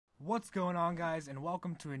What's going on, guys, and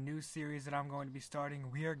welcome to a new series that I'm going to be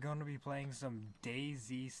starting. We are going to be playing some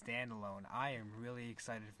DayZ Standalone. I am really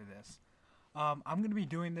excited for this. I'm going to be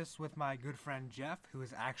doing this with my good friend Jeff, who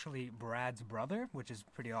is actually Brad's brother, which is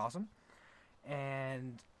pretty awesome.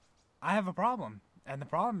 And I have a problem, and the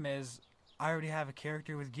problem is I already have a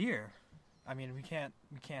character with gear. I mean, we can't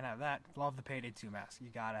have that. Love the Payday 2 mask. You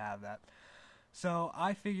gotta have that. So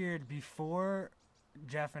I figured before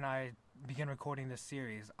Jeff and I begin recording this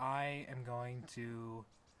series, I am going to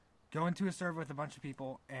go into a server with a bunch of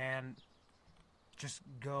people and just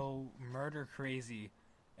go murder crazy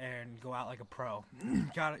and go out like a pro. We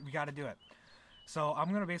gotta do it. So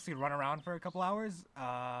I'm gonna basically run around for a couple hours,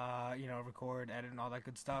 record, edit, and all that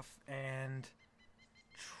good stuff, and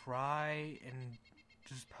try and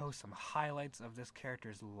just post some highlights of this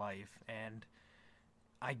character's life. And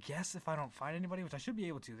I guess if I don't find anybody, which I should be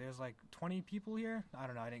able to, there's like 20 people here. I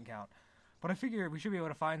don't know, I didn't count. But I figure we should be able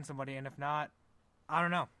to find somebody, and if not, I don't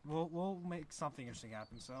know. We'll make something interesting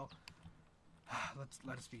happen. So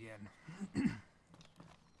let us begin.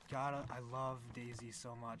 I love DayZ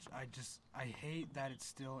so much. I hate that it's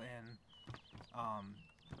still in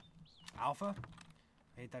alpha.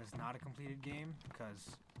 I hate that it's not a completed game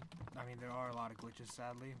because I mean there are a lot of glitches,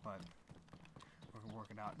 sadly, but we're gonna work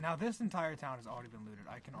it out. Now this entire town has already been looted.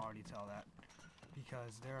 I can already tell that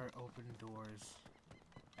because there are open doors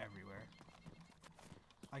everywhere.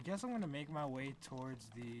 I guess I'm going to make my way towards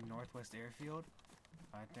the northwest airfield.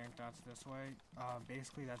 I think that's this way.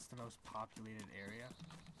 Basically, that's the most populated area.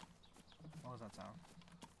 What was that sound?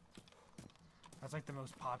 That's like the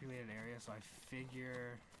most populated area, so I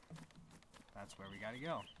figure that's where we gotta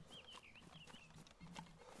go.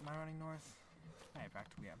 Am I running north? Hey, back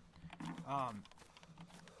to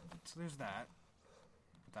so there's that.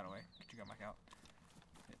 Put that away. Get your gun back out.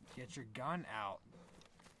 Get your gun out.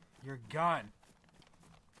 Your gun.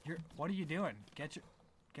 What are you doing? Get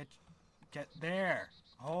there.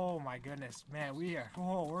 Oh my goodness, man, we're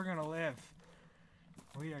gonna live.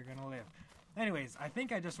 We are gonna live. Anyways, I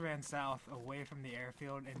think I just ran south away from the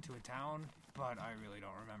airfield into a town, but I really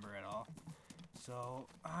don't remember at all. So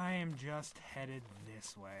I am just headed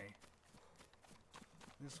this way.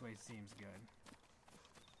 This way seems good.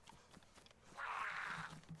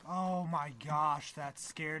 Oh my gosh, that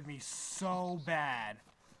scared me so bad.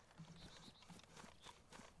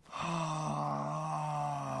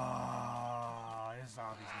 This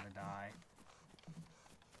zombie's gonna die.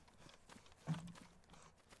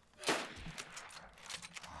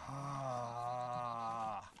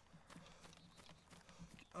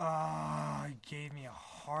 It gave me a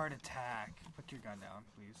heart attack. Put your gun down,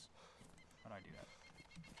 please. How do I do that?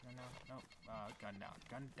 Gun down? Nope. Gun down.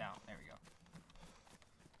 Gun down. There we go.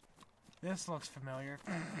 This looks familiar.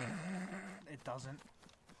 It doesn't.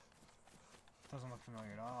 Doesn't look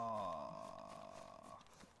familiar at all.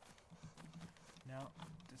 No,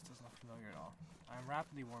 this doesn't look familiar at all. I'm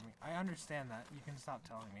rapidly warming. I understand that. You can stop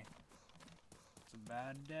telling me. It's a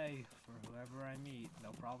bad day for whoever I meet.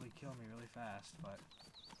 They'll probably kill me really fast, but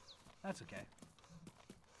that's okay.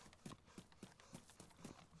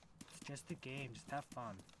 It's just a game. Just have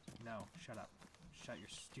fun. No, shut up. Shut your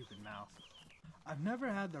stupid mouth. I've never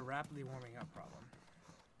had the rapidly warming up problem.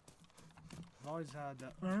 I've always had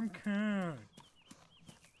the I'm cold.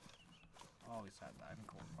 Always had that I'm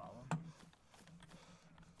cold problem.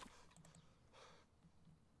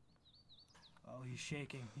 Oh, he's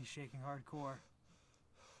shaking. He's shaking hardcore.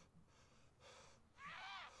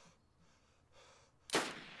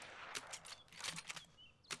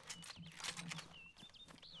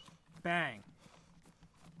 Bang.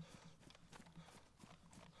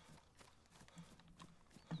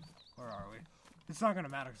 Where are we? It's not gonna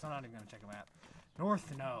matter because I'm not even gonna check a map.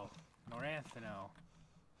 North, no. Noranth, no.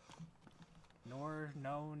 No.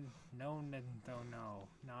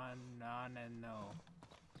 Non, and no.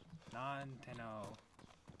 Non, to no.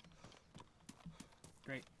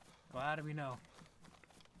 Great. Glad we know.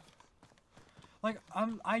 Like,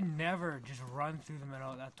 I never just run through the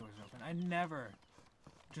middle. That door's open. I never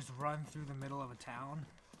just run through the middle of a town.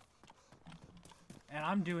 And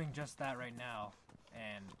I'm doing just that right now.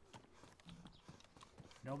 And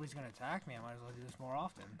nobody's gonna attack me. I might as well do this more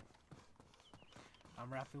often.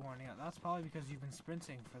 I'm rapidly warming up. That's probably because you've been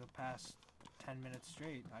sprinting for the past 10 minutes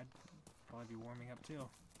straight. I'd probably be warming up too.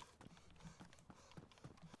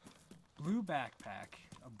 Blue backpack,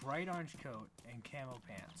 a bright orange coat, and camo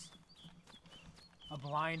pants. A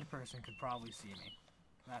blind person could probably see me.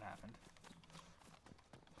 That happened.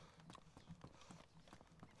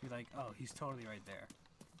 Be like, oh, he's totally right there.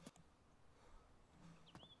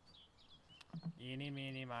 Eeny,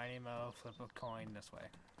 meeny, miny, mo, flip a coin this way.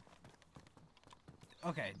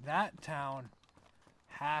 Okay, that town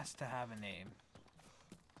has to have a name.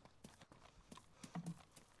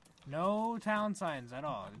 No town signs at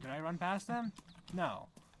all. Did I run past them? No.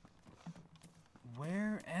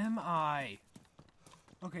 Where am I?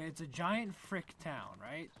 Okay, it's a giant frick town,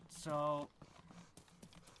 right? So...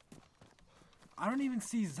 I don't even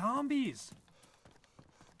see zombies!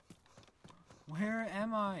 Where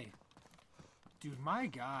am I? Dude, my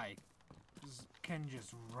guy can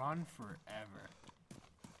just run forever.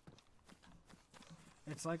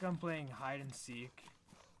 It's like I'm playing hide and seek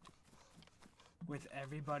with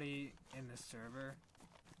everybody in the server,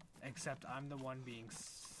 except I'm the one being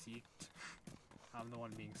seeked. I'm the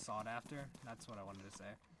one being sought after. That's what I wanted to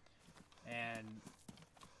say. And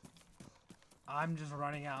I'm just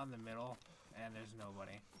running out in the middle, and there's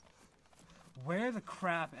nobody. Where the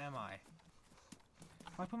crap am I?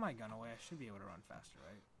 If I put my gun away, I should be able to run faster,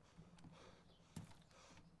 right?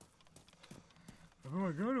 If I put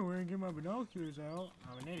my gun away and get my binoculars out,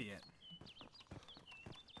 I'm an idiot.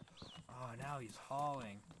 Oh, now he's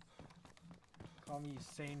hauling. Call me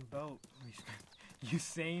Usain Bolt.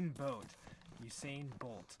 Usain Bolt. Usain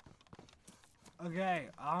Bolt. Okay,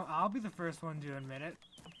 I'll be the first one to admit it.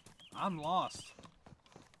 I'm lost.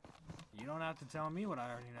 You don't have to tell me what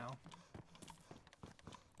I already know.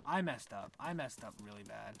 I messed up. I messed up really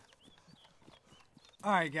bad.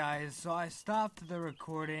 Alright guys, so I stopped the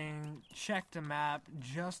recording, checked a map,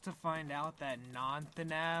 just to find out that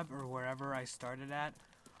Nanthanab, or wherever I started at,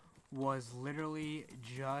 was literally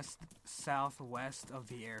just southwest of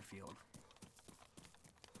the airfield.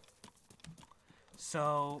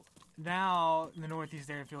 So now the northeast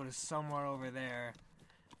airfield is somewhere over there,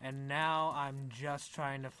 and now I'm just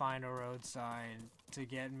trying to find a road sign to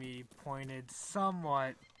get me pointed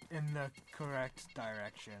somewhat in the correct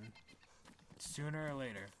direction. Sooner or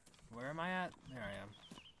later. Where am I at? There I am.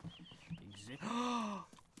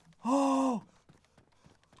 Oh!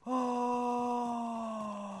 Oh!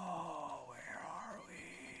 Where are we?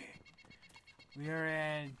 We are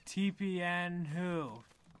in TPN who?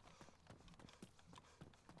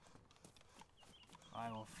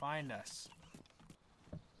 I will find us.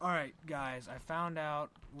 Alright, guys, I found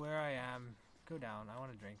out where I am. Go down. I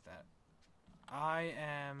want to drink that. I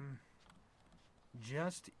am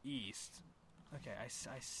just east. Okay, I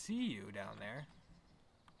see you down there.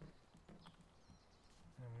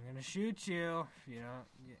 I'm gonna shoot you if you don't.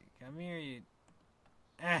 Come here, you.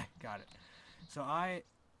 Got it. So am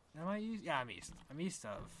I east? Yeah, I'm east. I'm east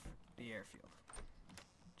of the airfield.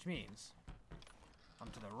 Which means I'm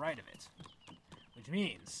to the right of it. Which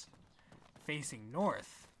means facing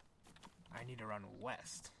north, I need to run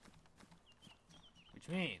west. Which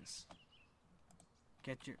means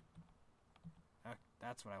get your...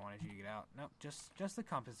 that's what I wanted you to get out. Nope, just the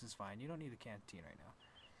compass is fine. You don't need the canteen right now.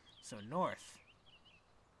 So north,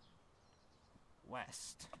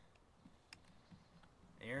 west,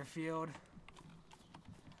 airfield.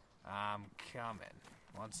 I'm coming.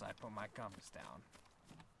 Once I put my compass down.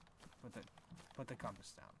 Put the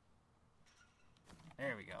compass down.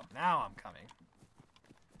 There we go. Now I'm coming.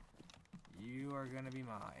 You are gonna be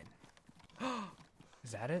mine.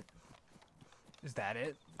 Is that it? Is that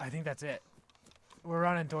it? I think that's it. We're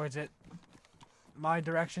running towards it. My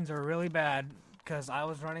directions are really bad because I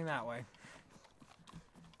was running that way.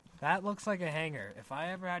 That looks like a hangar. If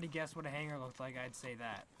I ever had to guess what a hangar looked like, I'd say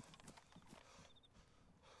that.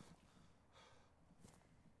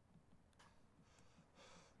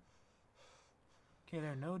 Okay,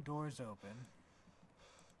 there are no doors open.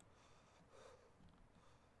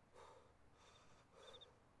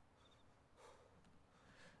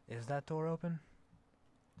 Is that door open?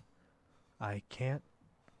 I can't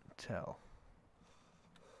tell.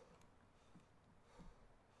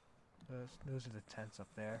 Those are the tents up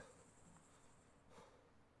there.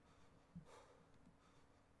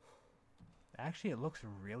 Actually, it looks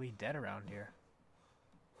really dead around here.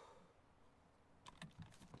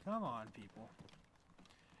 Come on, people.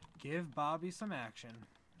 Give Bobby some action.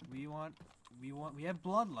 We have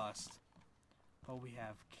bloodlust. But we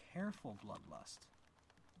have careful bloodlust.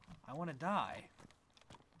 I want to die.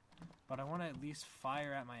 But I want to at least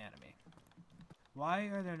fire at my enemy. Why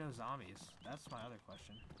are there no zombies? That's my other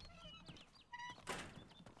question.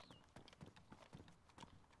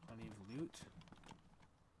 Plenty of loot.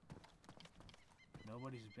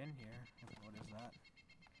 Nobody's been here. What is that?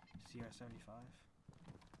 CR-75.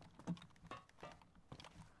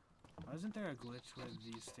 Isn't there a glitch where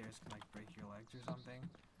these stairs can like break your legs or something?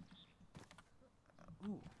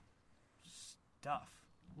 Ooh. Stuff.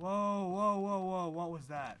 Whoa, whoa, whoa, whoa. What was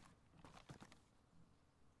that?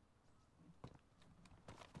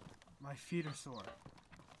 My feet are sore.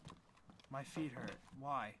 My feet hurt.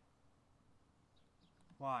 Why?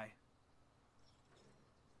 Why?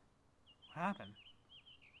 What happened?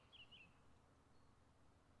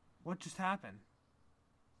 What just happened?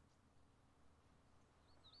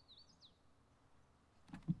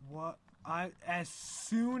 What? As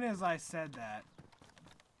soon as I said that,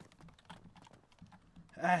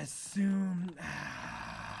 I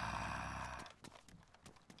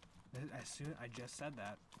just said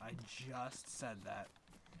that. I just said that.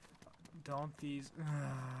 Don't these...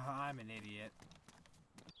 I'm an idiot.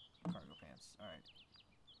 Cargo pants. Alright.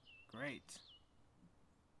 Great.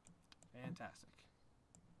 Fantastic.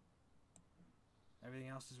 Everything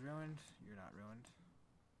else is ruined. You're not ruined.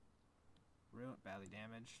 Badly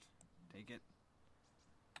damaged. Take it.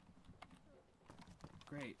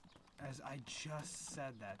 Great. As I just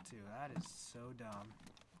said that too. That is so dumb.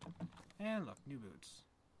 And look, new boots.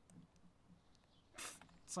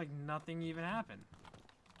 It's like nothing even happened.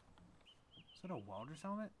 Is that a welder's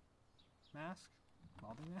helmet? Mask?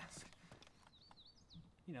 Welding mask?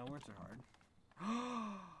 You know, words are hard.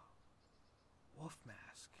 Wolf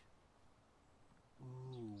mask.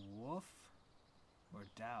 Ooh, wolf or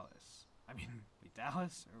Dallas? I mean, wait,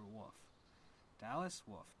 Dallas or wolf? Dallas,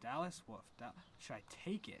 wolf. Dallas, wolf. Should I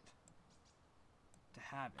take it to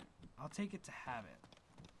have it? I'll take it to have it.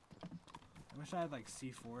 I wish I had like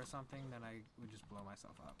C4 or something, then I would just blow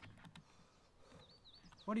myself up.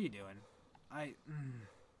 What are you doing?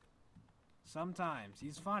 Sometimes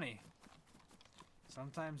he's funny.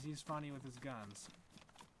 Sometimes he's funny with his guns.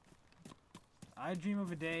 I dream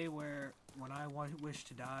of a day where when I wish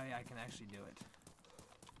to die, I can actually do it.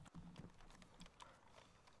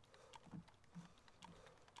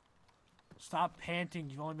 Stop panting.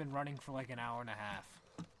 You've only been running for like an hour and a half.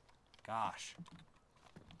 Gosh.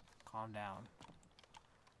 Calm down.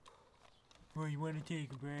 Oh, you want to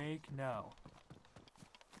take a break? No.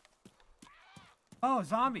 Oh,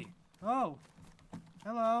 zombie. Oh.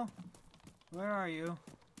 Hello. Where are you?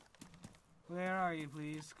 Where are you,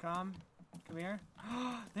 please? Come. Come here.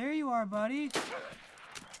 There you are, buddy.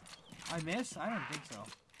 I missed? I didn't think so.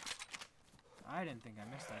 I didn't think I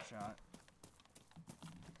missed that shot.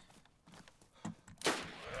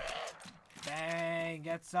 Bang!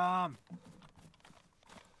 Get some!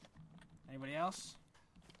 Anybody else?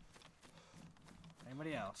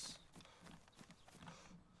 Anybody else?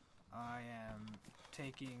 I am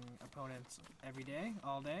taking opponents every day,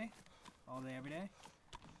 all day, every day.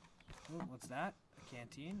 Ooh, what's that? A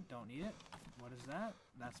canteen. Don't need it. What is that?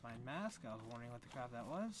 That's my mask. I was wondering what the crap that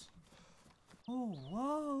was. Ooh,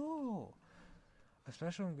 whoa! A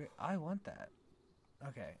special ingredient. I want that.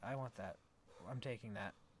 Okay, I want that. I'm taking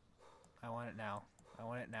that. I want it now. I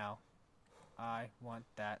want it now. I want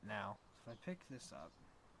that now. So if I pick this up.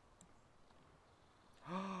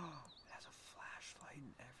 Oh, it has a flashlight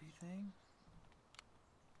and everything.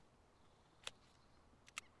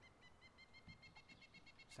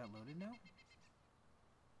 Is that loaded now?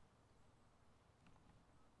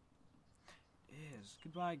 It is.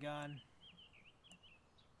 Goodbye, gun.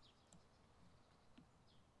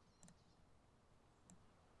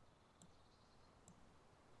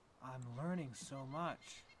 I'm learning so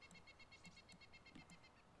much.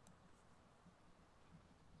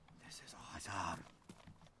 This is awesome.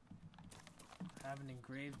 I have an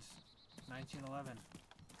engraved 1911.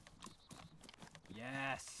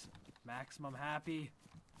 Yes. Maximum happy.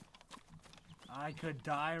 I could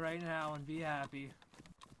die right now and be happy.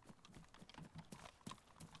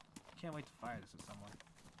 Can't wait to fire this at someone.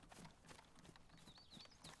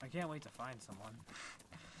 I can't wait to find someone.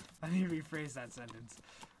 Let me rephrase that sentence.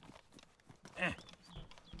 Can't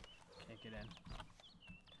get in.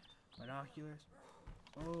 Binoculars.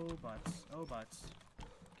 Oh, butts. Oh, butts.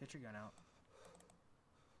 Get your gun out.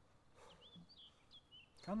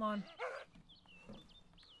 Come on.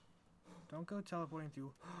 Don't go teleporting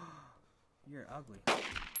through. You're ugly. So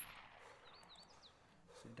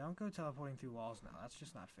don't go teleporting through walls now. That's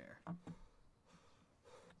just not fair.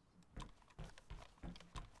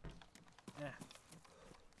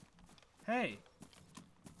 Hey!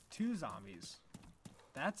 2 zombies.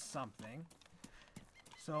 That's something.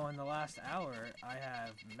 So in the last hour, I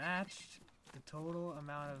have matched the total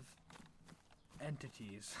amount of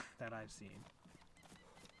entities that I've seen.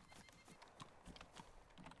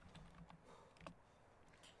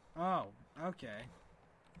 Oh, okay.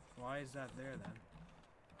 Why is that there then?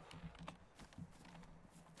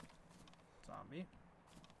 Zombie.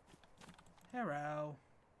 Hello.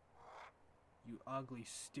 You ugly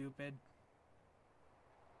stupid.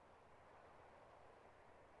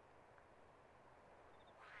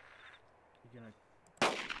 You're gonna...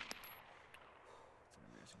 That's an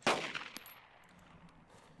embarrassing shot.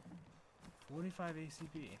 45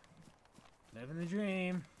 ACP. Living the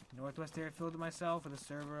dream. Northwest Airfield to myself with a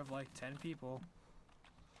server of like 10 people.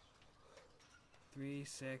 3,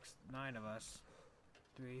 6, 9 of us.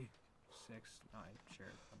 3, 6, 9.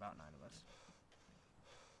 Sure, about 9 of us.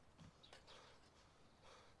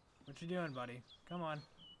 What you doing, buddy? Come on.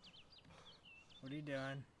 What are you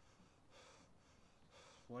doing?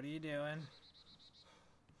 What are you doing?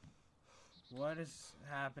 What is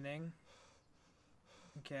happening?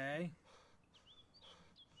 Okay.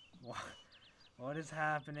 What is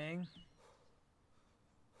happening?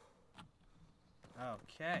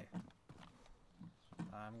 Okay.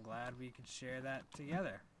 I'm glad we could share that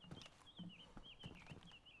together.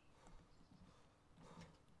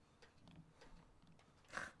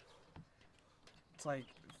 It's like,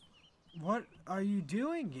 what are you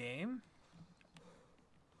doing, game?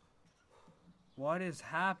 What is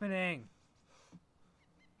happening?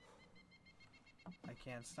 I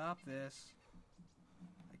can't stop this.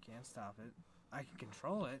 I can't stop it. I can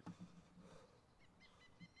control it.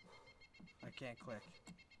 I can't click.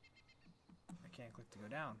 I can't click to go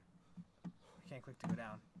down. I can't click to go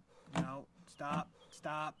down. No. Stop.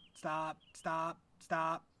 Stop. Stop. Stop.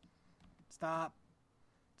 Stop. Stop.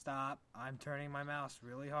 Stop. I'm turning my mouse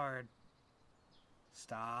really hard.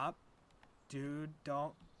 Stop. Dude,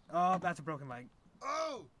 don't. Oh, that's a broken leg.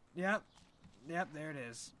 Oh! Yep. Yep, there it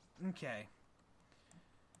is. Okay.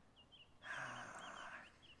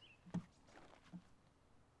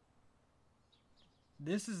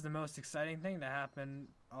 This is the most exciting thing that happened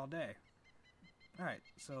all day. Alright,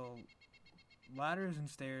 so ladders and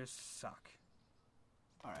stairs suck.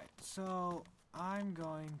 Alright, so I'm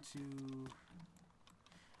going to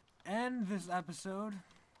end this episode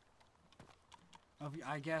of,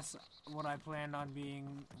 I guess, what I planned on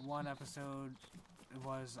being one episode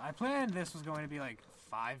was, I planned this was going to be like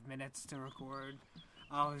 5 minutes to record.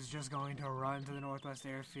 I was just going to run to the Northwest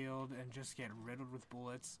Airfield and just get riddled with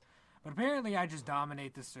bullets. But apparently I just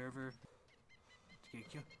dominate the server.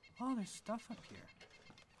 Oh, there's stuff up here.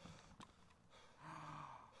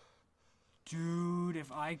 Dude,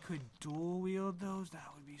 if I could dual wield those,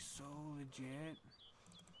 that would be so legit.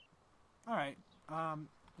 Alright,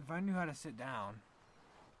 if I knew how to sit down.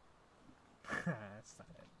 That's not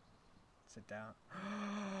it. Sit down.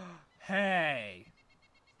 Hey!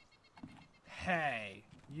 Hey!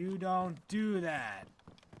 You don't do that!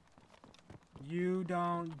 You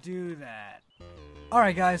don't do that.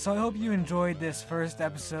 Alright guys, so I hope you enjoyed this first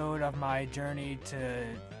episode of my journey to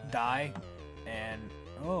die. And,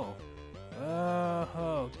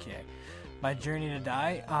 okay. My journey to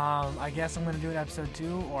die. I guess I'm going to do an episode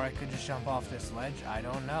 2, or I could just jump off this ledge. I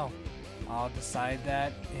don't know. I'll decide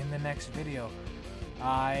that in the next video.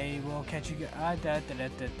 I will catch you guys.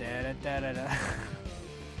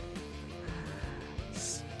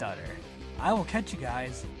 Stutter. I will catch you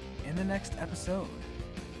guys in the next episode.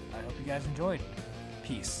 I hope you guys enjoyed.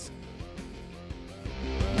 Peace.